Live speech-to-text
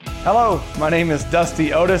Hello, my name is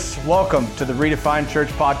Dusty Otis. Welcome to the Redefined Church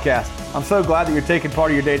podcast. I'm so glad that you're taking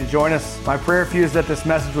part of your day to join us. My prayer for you is that this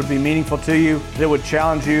message would be meaningful to you, that it would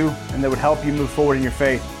challenge you, and that would help you move forward in your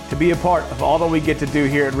faith. To be a part of all that we get to do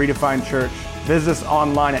here at Redefined Church, visit us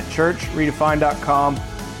online at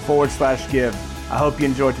churchredefined.com/give. I hope you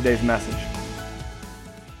enjoyed today's message.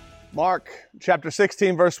 Mark chapter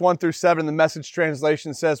 16, verse 1 through 7, the Message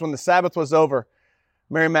translation says, when the Sabbath was over,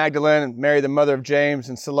 Mary Magdalene and Mary, the mother of James,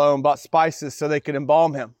 and Salome bought spices so they could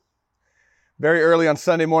embalm him. Very early on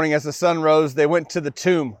Sunday morning, as the sun rose, they went to the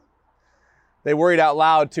tomb. They worried out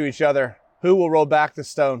loud to each other, who will roll back the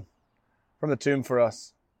stone from the tomb for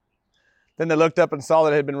us? Then they looked up and saw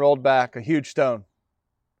that it had been rolled back, a huge stone.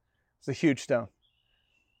 It's a huge stone.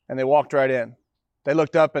 And they walked right in. They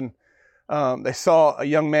looked up and they saw a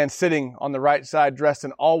young man sitting on the right side, dressed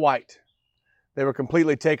in all white. They were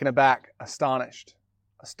completely taken aback, astonished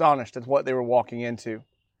at what they were walking into.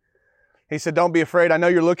 He said, don't be afraid. I know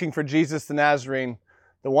you're looking for Jesus the Nazarene,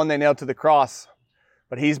 the one they nailed to the cross,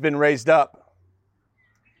 but he's been raised up.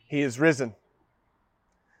 He is risen.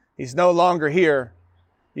 He's no longer here.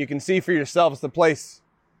 You can see for yourselves the place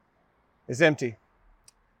is empty.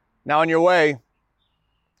 Now on your way,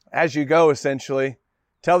 as you go essentially,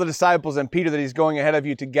 tell the disciples and Peter that he's going ahead of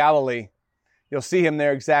you to Galilee. You'll see him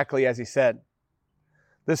there exactly as he said.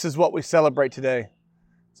 This is what we celebrate today.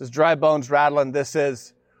 This is Dry Bones Rattling. This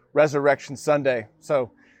is Resurrection Sunday.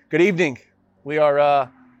 So, good evening. We are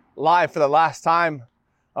live for the last time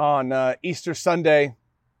on Easter Sunday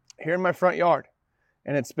here in my front yard.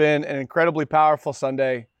 And it's been an incredibly powerful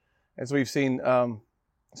Sunday as we've seen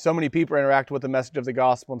so many people interact with the message of the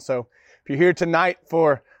gospel. And so, if you're here tonight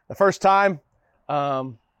for the first time,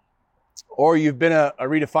 or you've been a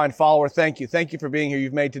Redefined follower, thank you. Thank you for being here.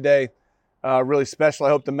 You've made today really special. I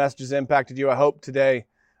hope the message has impacted you. I hope today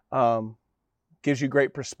gives you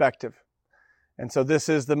great perspective. And so this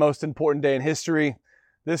is the most important day in history.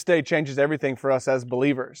 This day changes everything for us as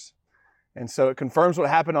believers. And so it confirms what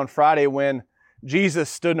happened on Friday when Jesus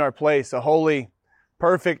stood in our place, a holy,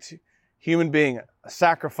 perfect human being, a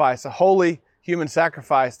sacrifice, a holy human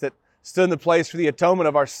sacrifice that stood in the place for the atonement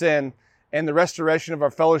of our sin and the restoration of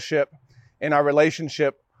our fellowship and our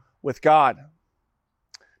relationship with God.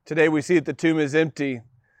 Today we see that the tomb is empty,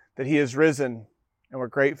 that he is risen, and we're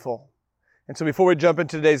grateful. And so before we jump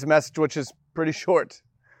into today's message, which is pretty short,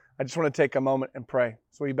 I just want to take a moment and pray.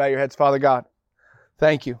 So will you bow your heads? Father God,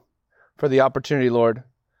 thank you for the opportunity, Lord,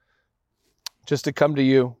 just to come to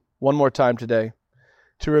you one more time today,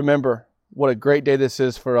 to remember what a great day this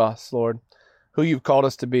is for us, Lord, who you've called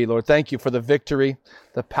us to be, Lord. Thank you for the victory,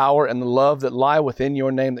 the power, and the love that lie within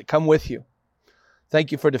your name that come with you.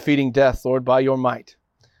 Thank you for defeating death, Lord, by your might.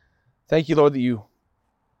 Thank you, Lord, that you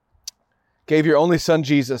gave your only Son,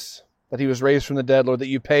 Jesus, that he was raised from the dead, Lord, that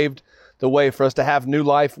you paved the way for us to have new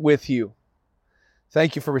life with you.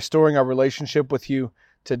 Thank you for restoring our relationship with you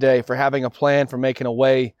today, for having a plan, for making a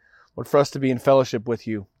way, Lord, for us to be in fellowship with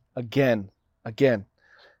you again.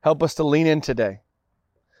 Help us to lean in today.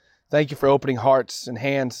 Thank you for opening hearts and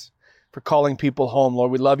hands, for calling people home,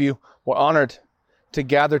 Lord. We love you. We're honored to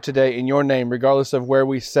gather today in your name, regardless of where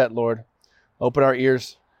we sit, Lord. Open our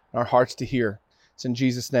ears, our hearts to hear. It's in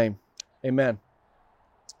Jesus' name. Amen.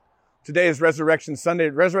 Today is Resurrection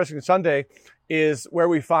Sunday. Resurrection Sunday is where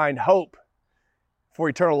we find hope for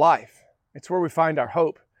eternal life. It's where we find our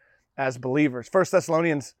hope as believers. 1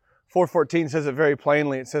 Thessalonians 4:14 says it very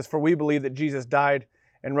plainly. It says, for we believe that Jesus died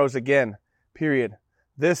and rose again, period.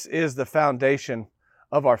 This is the foundation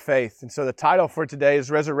of our faith. And so the title for today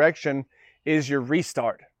is Resurrection is Your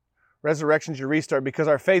Restart. Resurrection is your restart because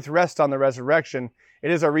our faith rests on the resurrection. It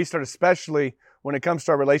is our restart, especially when it comes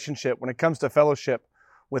to our relationship, when it comes to fellowship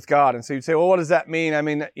with God. And so you'd say, well, what does that mean? I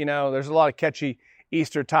mean, there's a lot of catchy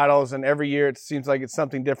Easter titles, and every year it seems like it's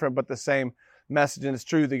something different, but the same message. And it's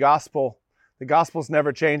true, the gospel's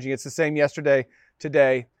never changing. It's the same yesterday,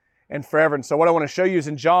 today, and forever. And so what I want to show you is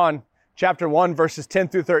in John chapter 1, verses 10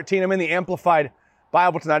 through 13. I'm in the Amplified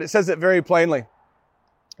Bible tonight. It says it very plainly.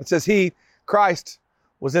 It says, he, Christ,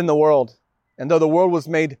 was in the world, and though the world was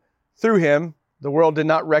made through him, the world did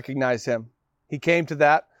not recognize him. He came to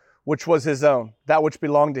that which was his own, that which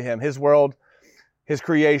belonged to him, his world, his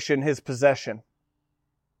creation, his possession.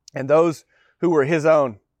 And those who were his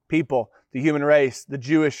own people, the human race, the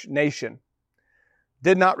Jewish nation,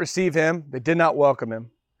 did not receive him. They did not welcome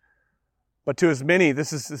him. But to as many,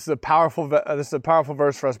 this is a powerful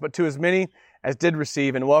verse for us. But to as many as did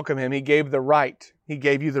receive and welcome him, he gave the right. He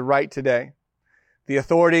gave you the right today, the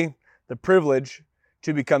authority, the privilege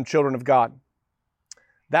to become children of God.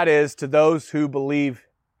 That is, to those who believe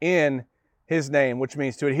in his name, which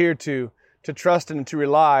means to adhere to to trust and to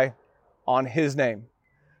rely on his name,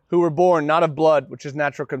 who were born not of blood, which is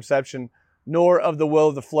natural conception, nor of the will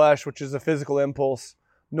of the flesh, which is a physical impulse,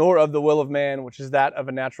 nor of the will of man, which is that of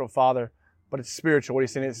a natural father, but it's spiritual. What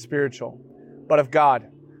he's saying is spiritual, but of God.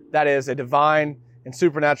 That is a divine and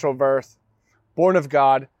supernatural birth, born of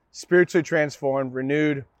God, spiritually transformed,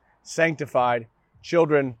 renewed, sanctified,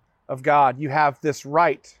 children of God. You have this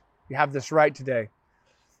right. You have this right today.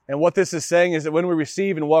 And what this is saying is that when we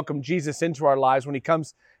receive and welcome Jesus into our lives, when he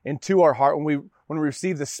comes into our heart, when we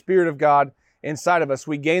receive the Spirit of God inside of us,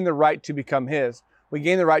 we gain the right to become his. We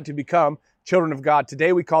gain the right to become children of God.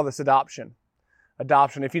 Today we call this adoption.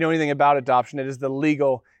 Adoption. If you know anything about adoption,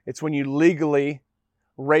 it's when you legally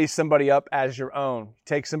raise somebody up as your own. You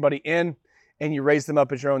take somebody in and you raise them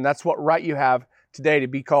up as your own. That's what right you have today to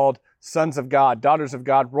be called sons of God, daughters of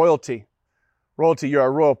God, royalty. Royalty, you're a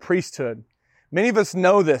royal priesthood. Many of us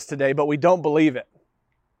know this today, but we don't believe it.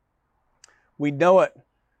 We know it,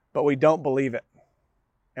 but we don't believe it.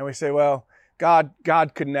 And we say, well, God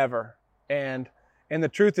could never. And the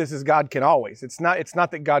truth is God can always. It's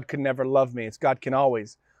not that God could never love me. It's God can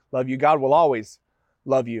always love you. God will always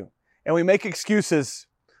love you. And we make excuses,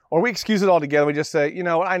 or we excuse it altogether. We just say, you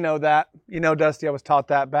know what, I know that. You know, Dusty, I was taught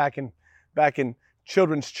that back in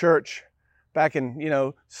children's church, back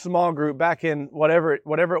in, small group, back in whatever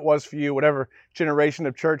it was for you, whatever generation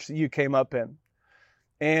of church that you came up in.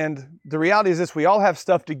 And the reality is this: we all have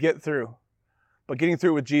stuff to get through, but getting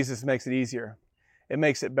through with Jesus makes it easier. It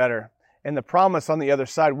makes it better. And the promise on the other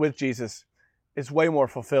side with Jesus is way more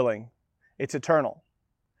fulfilling. It's eternal.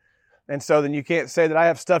 And so then you can't say that I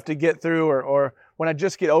have stuff to get through, or when I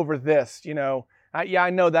just get over this, I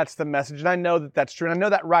know that's the message, and I know that that's true, and I know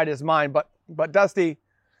that right is mine, but Dusty,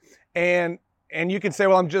 and you can say,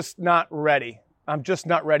 well, I'm just not ready. I'm just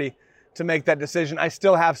not ready to make that decision. I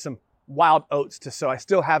still have some wild oats to sow. I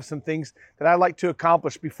still have some things that I'd like to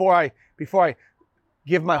accomplish before I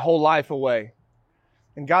give my whole life away.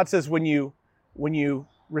 And God says when you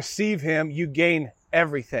receive him, you gain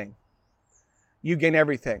everything. You gain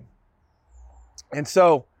everything. And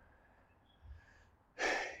so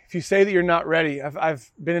if you say that you're not ready,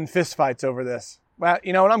 I've been in fist fights over this. Well,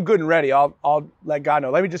 when I'm good and ready, I'll let God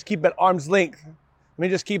know. Let me just keep at arm's length. Let me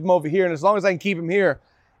just keep him over here. And as long as I can keep him here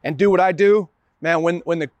and do what I do, man,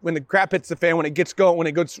 when the crap hits the fan, when it gets going, when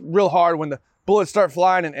it goes real hard, when the bullets start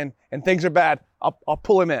flying and things are bad, I'll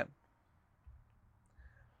pull him in.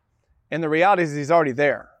 And the reality is he's already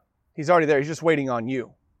there. He's already there. He's just waiting on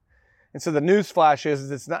you. And so the news flash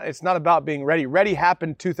is it's not about being ready. Ready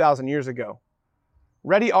happened 2,000 years ago.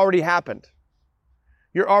 Ready already happened.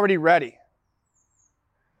 You're already ready.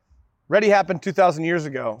 Ready happened 2,000 years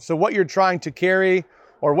ago. So what you're trying to carry,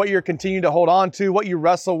 or what you're continuing to hold on to, what you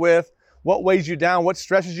wrestle with, what weighs you down, what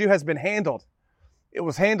stresses you has been handled. It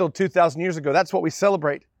was handled 2,000 years ago. That's what we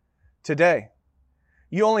celebrate today.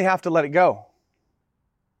 You only have to let it go.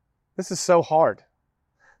 This is so hard.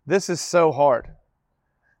 This is so hard.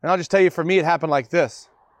 And I'll just tell you, for me, it happened like this.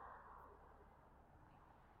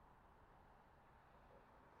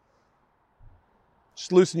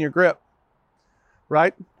 Just loosen your grip,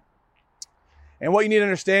 right? And what you need to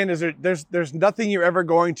understand is there's nothing you're ever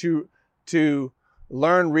going to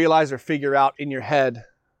learn, realize, or figure out in your head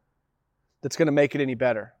that's going to make it any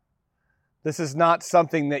better. This is not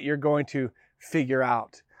something that you're going to figure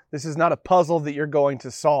out. This is not a puzzle that you're going to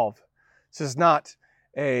solve. This is not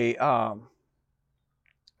a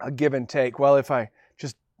give and take. Well, if I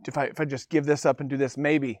just give this up and do this,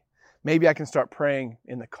 maybe I can start praying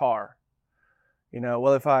in the car.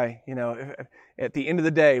 Well, if at the end of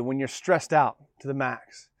the day, when you're stressed out to the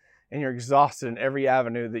max and you're exhausted in every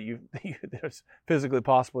avenue that there's physically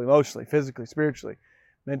possible, emotionally, physically, spiritually,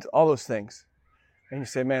 all those things, and you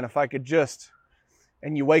say, man, if I could just,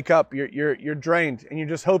 and you wake up, you're drained, and you're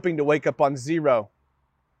just hoping to wake up on zero,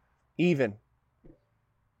 even,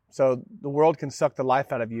 so the world can suck the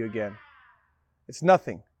life out of you again. It's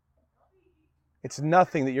nothing. It's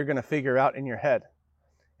nothing that you're going to figure out in your head.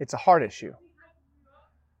 It's a heart issue.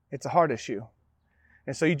 It's a heart issue.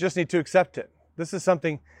 And so you just need to accept it. This is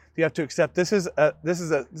something you have to accept. This is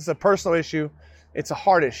a personal issue. It's a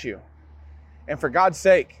heart issue. And for God's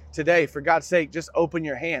sake, today, just open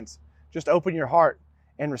your hands. Just open your heart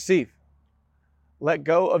and receive. Let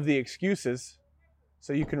go of the excuses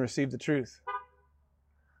so you can receive the truth.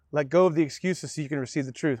 Let go of the excuses so you can receive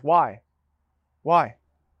the truth. Why? Why?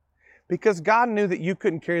 Because God knew that you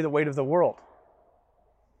couldn't carry the weight of the world.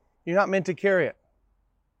 You're not meant to carry it.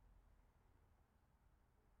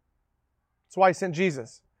 That's why He sent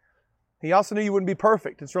Jesus. He also knew you wouldn't be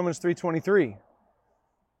perfect. It's Romans 3:23.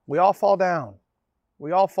 We all fall down.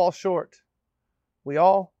 We all fall short. We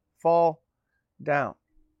all fall down.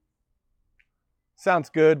 Sounds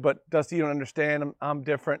good, but Dusty, you don't understand. I'm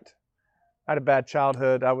different. I had a bad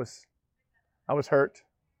childhood. I was hurt.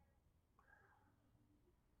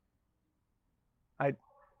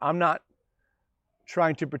 I'm not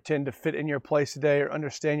trying to pretend to fit in your place today or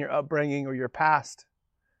understand your upbringing or your past,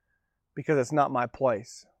 because it's not my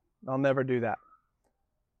place. I'll never do that.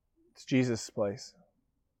 It's Jesus' place.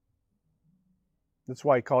 That's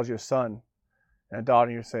why he calls you a son and a daughter.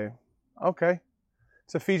 And you say, okay.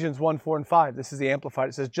 It's Ephesians 1, 4, and 5. This is the Amplified.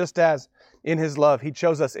 It says, just as in his love he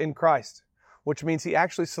chose us in Christ, which means he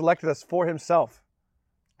actually selected us for himself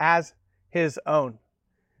as his own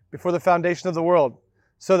before the foundation of the world,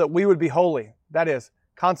 so that we would be holy, that is,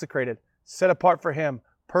 consecrated, set apart for him,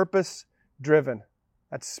 purpose-driven.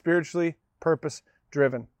 That's spiritually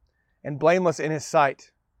purpose-driven. And blameless in his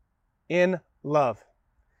sight, in love.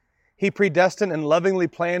 He predestined and lovingly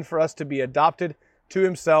planned for us to be adopted to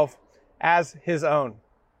himself as his own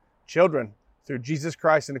children through Jesus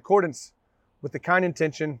Christ, in accordance with the kind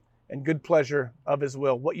intention and good pleasure of his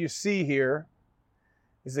will. What you see here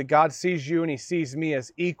is that God sees you and he sees me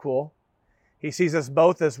as equal. He sees us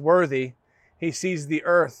both as worthy. He sees the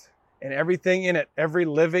earth and everything in it, every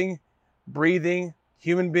living, breathing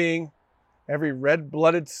human being, every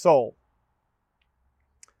red-blooded soul.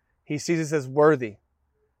 He sees us as worthy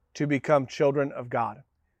to become children of God.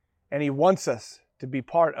 And he wants us to be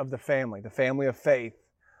part of the family of faith,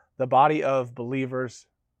 the body of believers,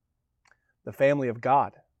 the family of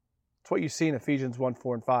God. That's what you see in Ephesians 1,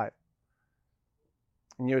 4, and 5.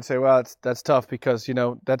 And you would say, well, that's tough because,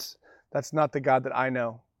 that's not the God that I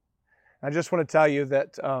know. I just want to tell you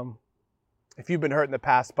that if you've been hurt in the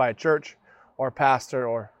past by a church or a pastor,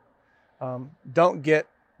 or don't get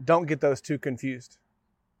those two confused,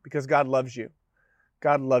 because God loves you.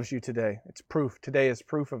 God loves you today. It's proof. Today is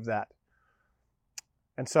proof of that.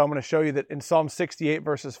 And so I'm going to show you that in Psalm 68,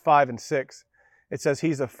 verses 5 and 6, it says,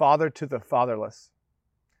 he's a father to the fatherless.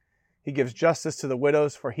 He gives justice to the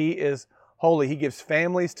widows, for he is holy. He gives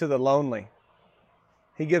families to the lonely.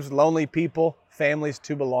 He gives lonely people families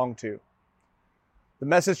to belong to. The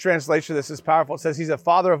Message translation of this is powerful. It says he's a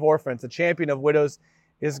father of orphans, a champion of widows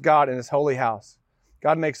is God in his holy house.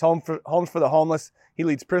 God makes homes for the homeless. He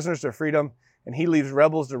leads prisoners to freedom, and he leaves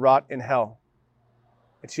rebels to rot in hell.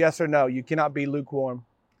 It's yes or no. You cannot be lukewarm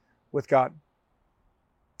with God.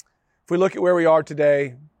 If we look at where we are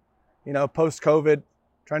today, post-COVID,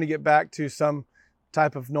 trying to get back to some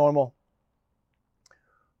type of normal,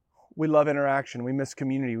 we love interaction. We miss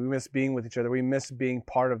community. We miss being with each other. We miss being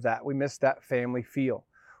part of that. We miss that family feel,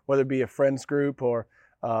 whether it be a friends group or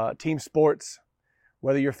team sports,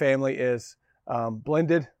 whether your family is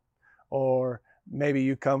blended, or maybe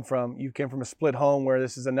you came from a split home where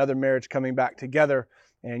this is another marriage coming back together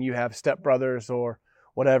and you have stepbrothers or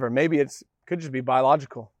whatever. Maybe could just be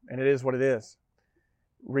biological, and it is what it is.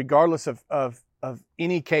 Regardless of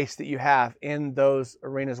any case that you have in those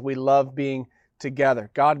arenas, we love being together.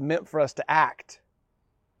 God meant for us to act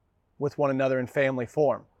with one another in family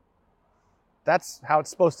form. That's how it's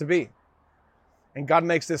supposed to be. And God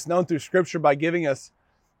makes this known through Scripture by giving us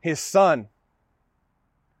his Son.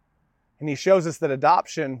 And he shows us that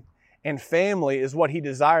adoption and family is what he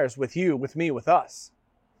desires with you, with me, with us.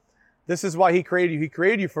 This is why he created you. He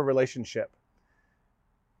created you for relationship.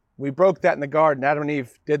 We broke that in the garden. Adam and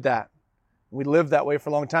Eve did that. We lived that way for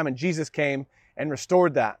a long time, and Jesus came and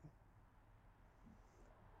restored that.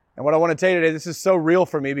 And what I want to tell you today, this is so real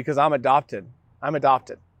for me because I'm adopted. I'm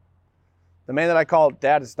adopted. The man that I call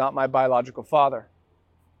Dad is not my biological father.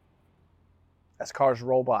 As cars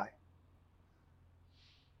roll by.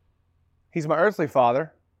 He's my earthly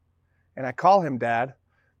father, and I call him Dad,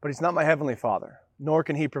 but he's not my heavenly father. Nor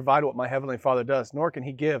can he provide what my heavenly Father does, nor can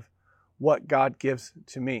he give what God gives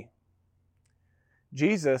to me.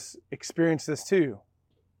 Jesus experienced this too.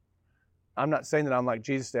 I'm not saying that I'm like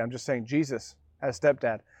Jesus today. I'm just saying Jesus had a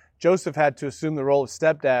stepdad. Joseph had to assume the role of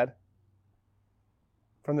stepdad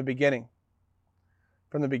from the beginning.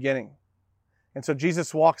 From the beginning. And so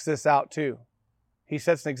Jesus walks this out too. He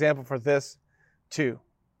sets an example for this too.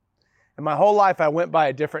 And my whole life I went by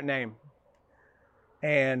a different name.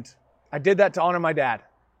 And I did that to honor my dad,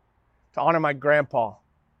 to honor my grandpa.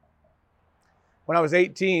 When I was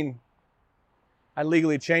 18, I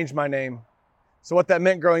legally changed my name. So what that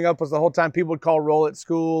meant growing up was the whole time people would call roll at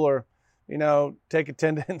school or, take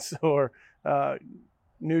attendance or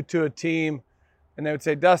new to a team. And they would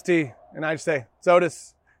say, Dusty. And I'd say, it's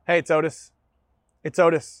Otis. Hey, it's Otis. It's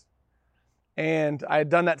Otis. And I had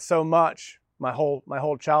done that so much my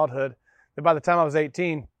whole childhood that by the time I was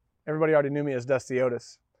 18, everybody already knew me as Dusty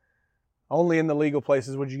Otis. Only in the legal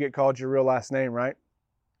places would you get called your real last name, right?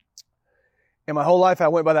 And my whole life I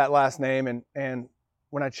went by that last name, and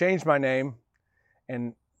when I changed my name,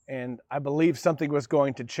 and I believed something was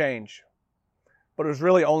going to change, but it was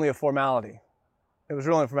really only a formality. It was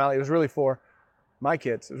really a formality. It was really for my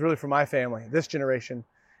kids. It was really for my family, this generation,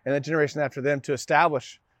 and the generation after them, to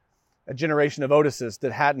establish a generation of Otises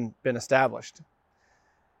that hadn't been established.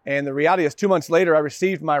 And the reality is, 2 months later, I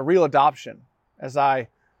received my real adoption as I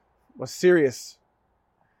was serious.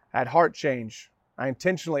 I had heart change. I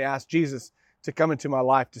intentionally asked Jesus to come into my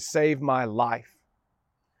life, to save my life.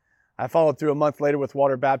 I followed through a month later with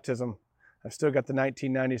water baptism. I've still got the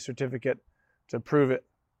 1990 certificate to prove it.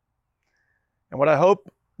 And what I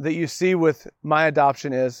hope that you see with my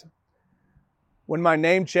adoption is, when my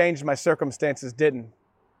name changed, my circumstances didn't.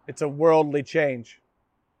 It's a worldly change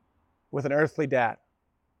with an earthly dad.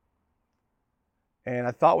 And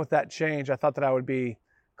I thought with that change, I thought that I would be a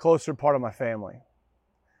closer part of my family.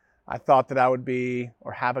 I thought that I would be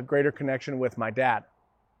or have a greater connection with my dad.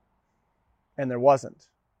 And there wasn't.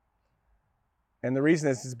 And the reason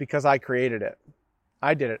is because I created it.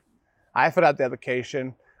 I did it. I filled out the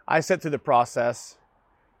application. I sat through the process.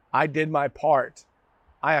 I did my part.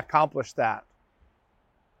 I accomplished that.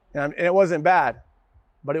 And it wasn't bad,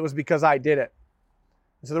 but it was because I did it.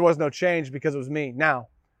 So there was no change because it was me. Now,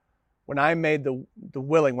 when I made the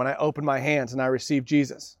willing, when I opened my hands and I received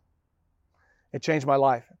Jesus, it changed my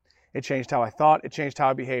life. It changed how I thought. It changed how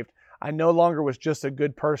I behaved. I no longer was just a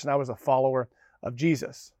good person. I was a follower of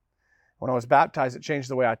Jesus. When I was baptized, it changed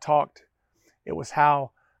the way I talked. It was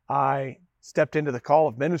how I stepped into the call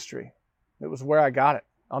of ministry. It was where I got it.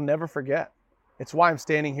 I'll never forget. It's why I'm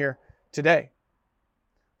standing here today.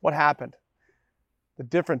 What happened? The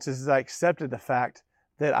difference is I accepted the fact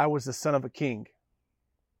that I was the son of a king.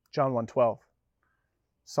 John 1:12,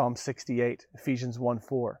 Psalm 68, Ephesians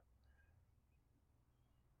 1:4.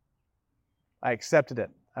 I accepted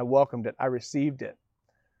it. I welcomed it. I received it.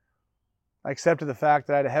 I accepted the fact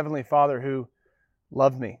that I had a heavenly Father who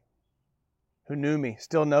loved me, who knew me,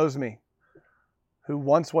 still knows me, who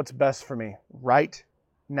wants what's best for me right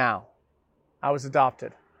now. I was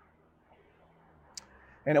adopted.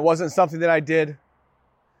 And it wasn't something that I did.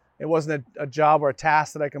 It wasn't a job or a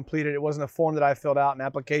task that I completed. It wasn't a form that I filled out, an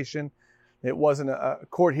application. It wasn't a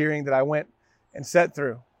court hearing that I went and sat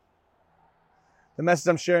through. The message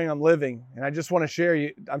I'm sharing, I'm living. And I just want to share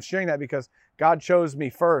you. I'm sharing that because God chose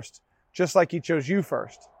me first, just like He chose you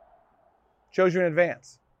first. Chose you in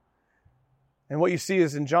advance. And what you see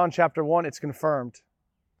is in John chapter 1, it's confirmed.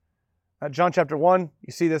 John chapter 1,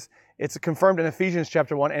 you see this. It's confirmed in Ephesians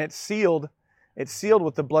chapter 1, and it's sealed. It's sealed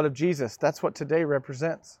with the blood of Jesus. That's what today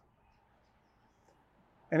represents.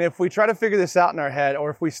 And if we try to figure this out in our head, or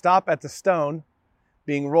if we stop at the stone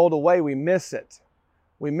being rolled away, we miss it.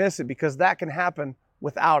 We miss it because that can happen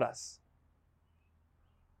without us.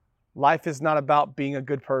 Life is not about being a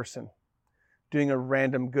good person, doing a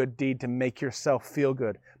random good deed to make yourself feel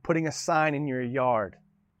good, putting a sign in your yard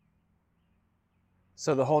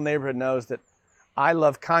so the whole neighborhood knows that I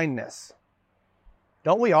love kindness.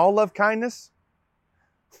 Don't we all love kindness?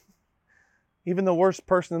 Even the worst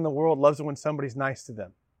person in the world loves it when somebody's nice to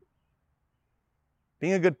them.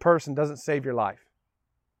 Being a good person doesn't save your life.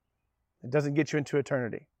 It doesn't get you into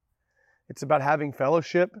eternity. It's about having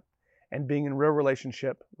fellowship and being in real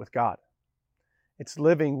relationship with God. It's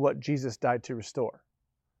living what Jesus died to restore.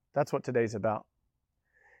 That's what today's about.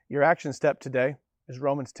 Your action step today is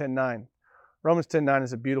Romans 10:9. Romans 10:9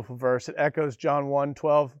 is a beautiful verse. It echoes John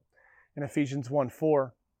 1:12 and Ephesians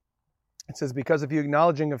 1:4. It says, because if you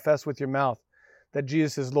acknowledge and confess with your mouth that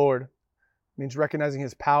Jesus is Lord, means recognizing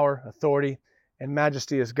His power, authority, and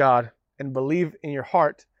majesty as God, and believe in your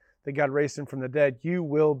heart that God raised Him from the dead, you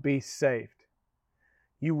will be saved.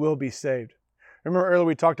 You will be saved. Remember earlier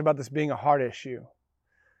we talked about this being a heart issue.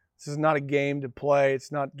 This is not a game to play.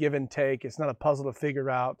 It's not give and take. It's not a puzzle to figure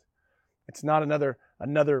out. It's not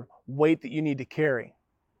another weight that you need to carry.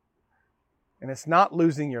 And it's not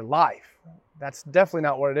losing your life. That's definitely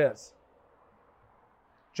not what it is.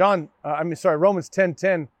 Romans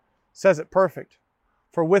 10:10 says it perfect.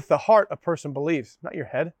 For with the heart a person believes, not your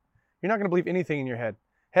head. You're not going to believe anything in your head.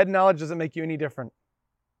 Head knowledge doesn't make you any different.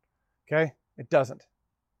 Okay? It doesn't.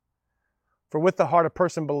 For with the heart a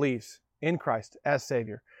person believes in Christ as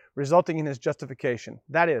Savior, resulting in his justification.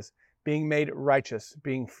 That is, being made righteous,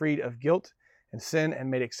 being freed of guilt and sin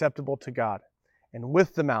and made acceptable to God. And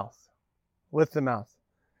with the mouth,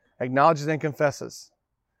 acknowledges and confesses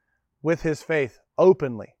with his faith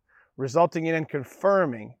openly, resulting in and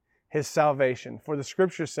confirming his salvation. For the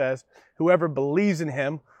scripture says, whoever believes in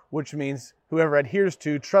him, which means whoever adheres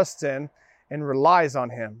to, trusts in, and relies on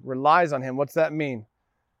him. Relies on him. What's that mean?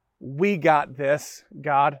 we got this,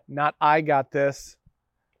 God, not I got this.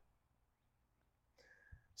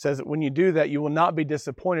 It says that when you do that, you will not be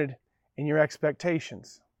disappointed in your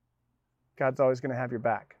expectations. God's always going to have your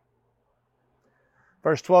back.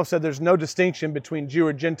 Verse 12 said there's no distinction between Jew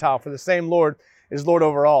or Gentile, for the same Lord is Lord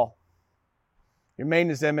over all. You're made in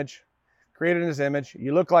His image, created in His image.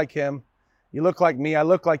 You look like Him. You look like me. I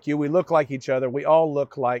look like you. We look like each other. We all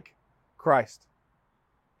look like Christ.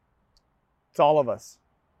 It's all of us,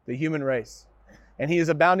 the human race. And He is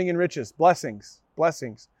abounding in riches, blessings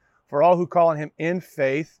for all who call on Him in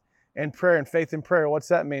faith and prayer. And faith and prayer, what's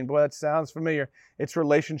that mean? Boy, that sounds familiar. It's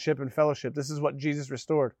relationship and fellowship. This is what Jesus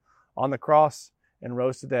restored on the cross and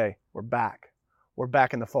rose today. We're back. We're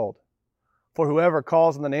back in the fold. For whoever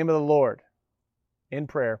calls on the name of the Lord in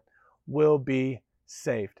prayer will be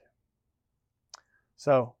saved.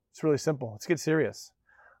 So it's really simple. Let's get serious.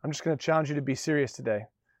 I'm just going to challenge you to be serious today.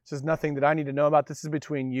 This is nothing that I need to know about. This is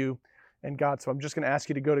between you and God. So I'm just going to ask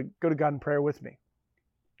you to go to God in prayer with me.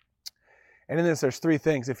 And in this, there's three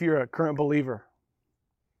things. If you're a current believer,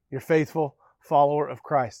 you're a faithful follower of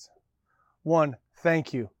Christ. One,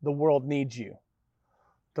 thank you. The world needs you.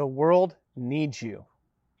 The world needs you.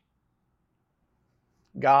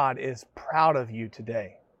 God is proud of you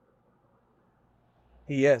today.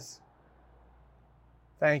 He is.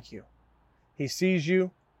 Thank you. He sees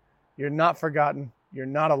you. You're not forgotten. You're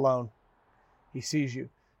not alone. He sees you.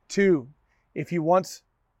 Two, if you once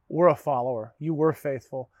were a follower, you were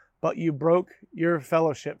faithful, but you broke your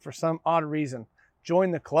fellowship for some odd reason,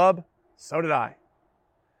 join the club, so did I.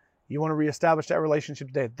 You want to reestablish that relationship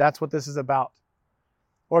today. That's what this is about.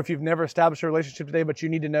 Or if you've never established a relationship today, but you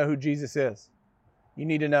need to know who Jesus is. You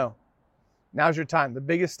need to know. Now's your time. The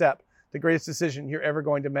biggest step, the greatest decision you're ever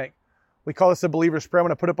going to make. We call this a believer's prayer. I'm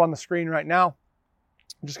going to put it up on the screen right now.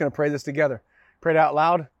 I'm just going to pray this together. Pray it out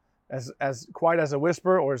loud, as quiet as a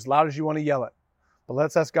whisper, or as loud as you want to yell it. But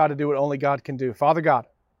let's ask God to do what only God can do. Father God,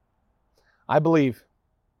 I believe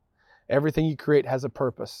everything you create has a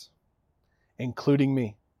purpose, including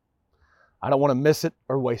me. I don't want to miss it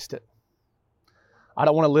or waste it. I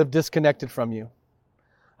don't want to live disconnected from you.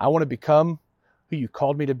 I want to become who you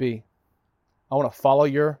called me to be. I want to follow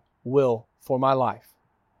your will for my life.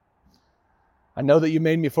 I know that you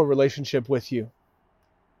made me for a relationship with you.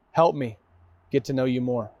 Help me get to know you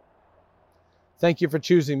more. Thank you for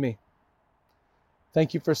choosing me.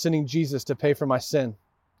 Thank you for sending Jesus to pay for my sin.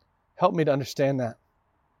 Help me to understand that.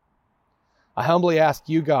 I humbly ask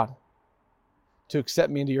you, God, to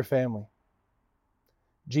accept me into your family.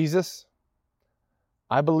 Jesus,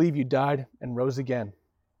 I believe you died and rose again.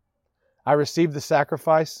 I receive the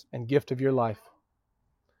sacrifice and gift of your life.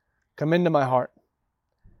 Come into my heart.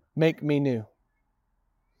 Make me new.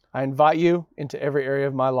 I invite you into every area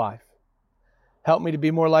of my life. Help me to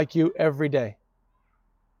be more like you every day.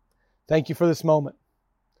 Thank you for this moment.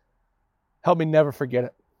 Help me never forget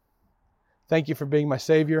it. Thank you for being my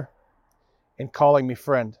Savior and calling me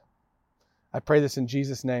friend. I pray this in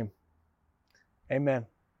Jesus' name. Amen.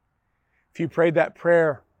 If you prayed that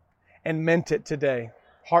prayer and meant it today,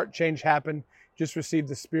 heart change happened, just received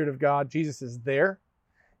the Spirit of God. Jesus is there.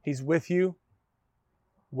 He's with you.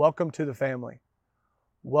 Welcome to the family.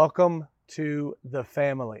 Welcome to the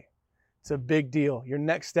family. It's a big deal. Your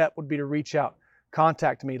next step would be to reach out,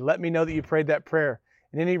 contact me. Let me know that you prayed that prayer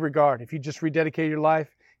in any regard. If you just rededicated your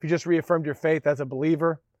life, if you just reaffirmed your faith as a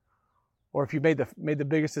believer, or if you made the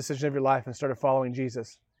biggest decision of your life and started following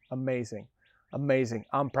Jesus. Amazing. Amazing.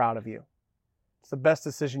 I'm proud of you. It's the best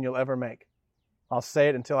decision you'll ever make. I'll say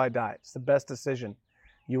it until I die. It's the best decision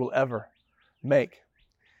you will ever make.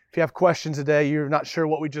 If you have questions today, you're not sure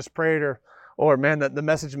what we just prayed, or man, the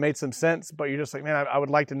message made some sense, but you're just like, man, I would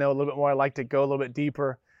like to know a little bit more. I'd like to go a little bit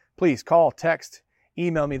deeper. Please call, text,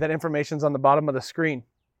 email me. That information's on the bottom of the screen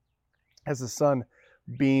as the sun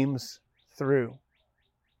beams through.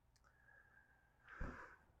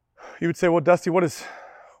 You would say, well, Dusty, what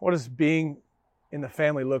does being in the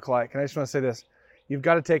family look like? And I just want to say this. You've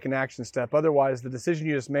got to take an action step. Otherwise, the decision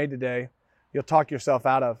you just made today, you'll talk yourself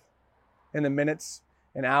out of in the minutes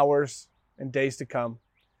and hours and days to come.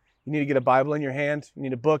 You need to get a Bible in your hand. You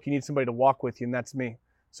need a book. You need somebody to walk with you, and that's me.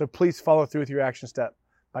 So please follow through with your action step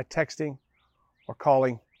by texting or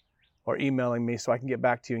calling or emailing me so I can get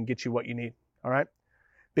back to you and get you what you need. All right?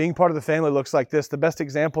 Being part of the family looks like this. The best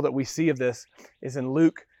example that we see of this is in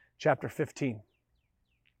Luke chapter 15.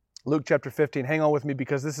 Luke chapter 15. Hang on with me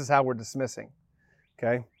because this is how we're dismissing.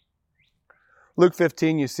 Okay? Luke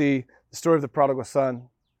 15, you see the story of the prodigal son.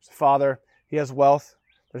 There's a father. He has wealth.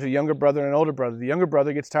 There's a younger brother and an older brother. The younger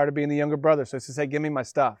brother gets tired of being the younger brother, so he says, hey, give me my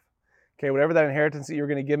stuff. Okay, whatever that inheritance that you're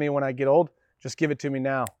going to give me when I get old, just give it to me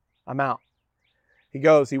now. I'm out. He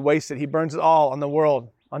goes, he wastes it, he burns it all on the world,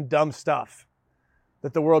 on dumb stuff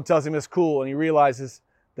that the world tells him is cool, and he realizes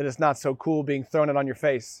that it's not so cool being thrown it on your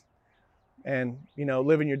face and,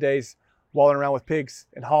 living your days walling around with pigs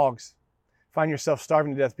and hogs. Find yourself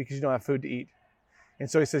starving to death because you don't have food to eat. And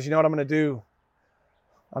so he says, you know what I'm going to do?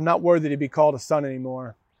 I'm not worthy to be called a son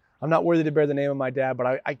anymore. I'm not worthy to bear the name of my dad,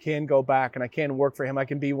 but I can go back and I can work for him. I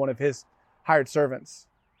can be one of his hired servants.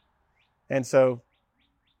 And so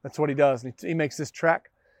that's what he does. And he makes this trek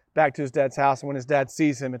back to his dad's house. And when his dad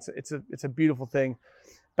sees him, it's a beautiful thing.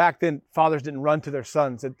 Back then, fathers didn't run to their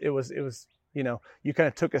sons. It was you kind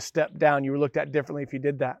of took a step down. You were looked at differently if you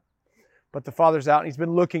did that. But the father's out and he's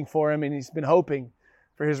been looking for him and he's been hoping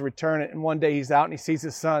for his return. And one day he's out and he sees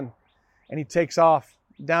his son and he takes off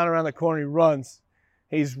down around the corner. He runs.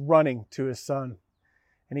 He's running to his son.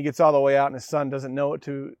 And he gets all the way out and his son doesn't know what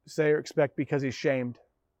to say or expect because he's shamed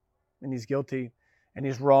and he's guilty and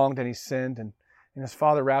he's wronged and he's sinned. And his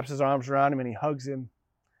father wraps his arms around him and he hugs him.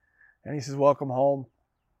 And he says, welcome home.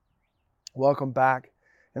 Welcome back.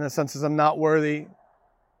 And the son says, I'm not worthy.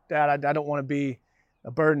 Dad, I don't want to be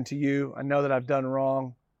a burden to you. I know that I've done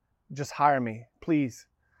wrong. Just hire me. Please,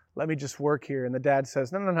 let me just work here. And the dad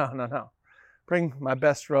says, no. Bring my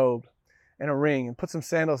best robe and a ring and put some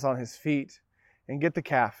sandals on his feet and get the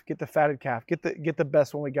calf, get the fatted calf, get the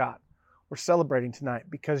best one we got. We're celebrating tonight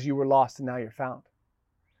because you were lost and now you're found.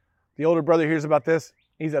 The older brother hears about this.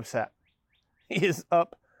 He's upset. He is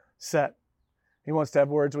upset. He wants to have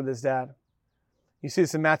words with his dad. You see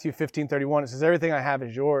this in Matthew 15:31. It says, everything I have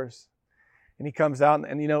is yours. And he comes out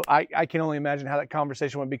and I can only imagine how that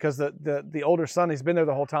conversation went because the older son, he's been there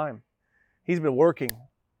the whole time. He's been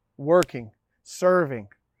working, serving,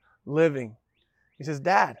 living. He says,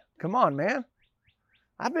 Dad, come on, man.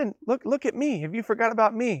 Look at me. Have you forgot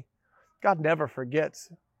about me? God never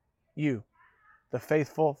forgets you, the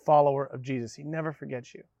faithful follower of Jesus. He never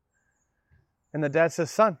forgets you. And the dad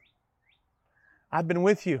says, son, I've been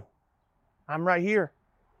with you. I'm right here.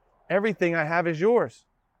 Everything I have is yours.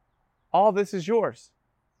 All this is yours.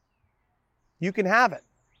 You can have it.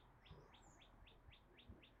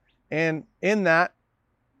 And in that,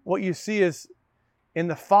 what you see is in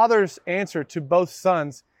the father's answer to both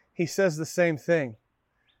sons, he says the same thing.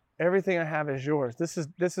 Everything I have is yours. This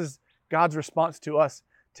is God's response to us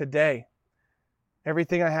today.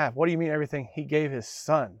 Everything I have. What do you mean everything? He gave his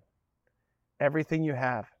son. Everything you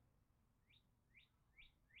have.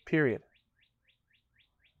 Period.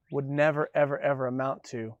 Would never, ever, ever amount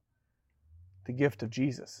to the gift of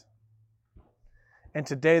Jesus. And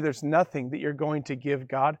today there's nothing that you're going to give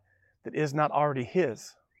God that is not already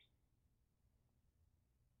his.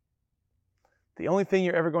 The only thing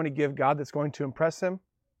you're ever going to give God that's going to impress him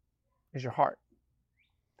is your heart.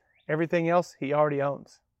 Everything else he already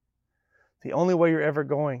owns. The only way you're ever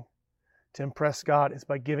going to impress God is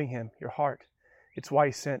by giving him your heart. It's why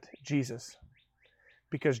he sent Jesus.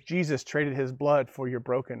 Because Jesus traded his blood for your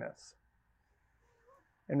brokenness.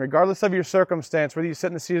 And regardless of your circumstance, whether you sit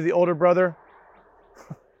in the seat of the older brother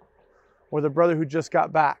or the brother who just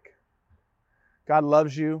got back, God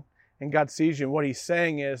loves you and God sees you. And what he's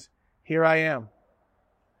saying is, here I am.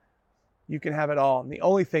 You can have it all. And the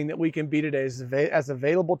only thing that we can be today is as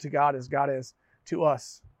available to God as God is to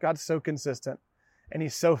us. God's so consistent and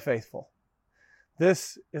he's so faithful.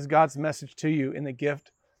 This is God's message to you in the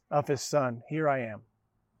gift of his son. Here I am.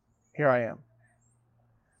 Here I am.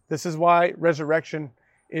 This is why resurrection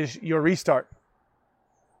is your restart.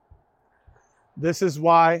 This is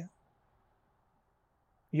why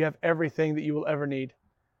you have everything that you will ever need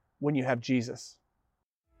when you have Jesus.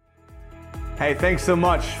 Hey, thanks so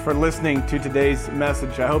much for listening to today's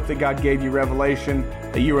message. I hope that God gave you revelation,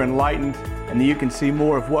 that you were enlightened, and that you can see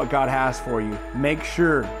more of what God has for you. Make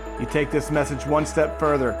sure you take this message one step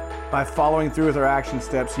further by following through with our action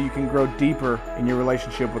steps so you can grow deeper in your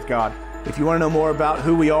relationship with God. If you want to know more about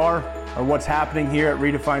who we are or what's happening here at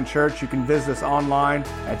Redefined Church, you can visit us online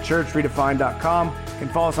at churchredefined.com. You can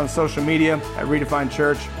follow us on social media at Redefined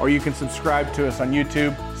Church, or you can subscribe to us on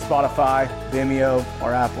YouTube, Spotify, Vimeo,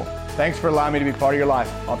 or Apple. Thanks for allowing me to be part of your life.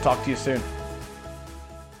 I'll talk to you soon.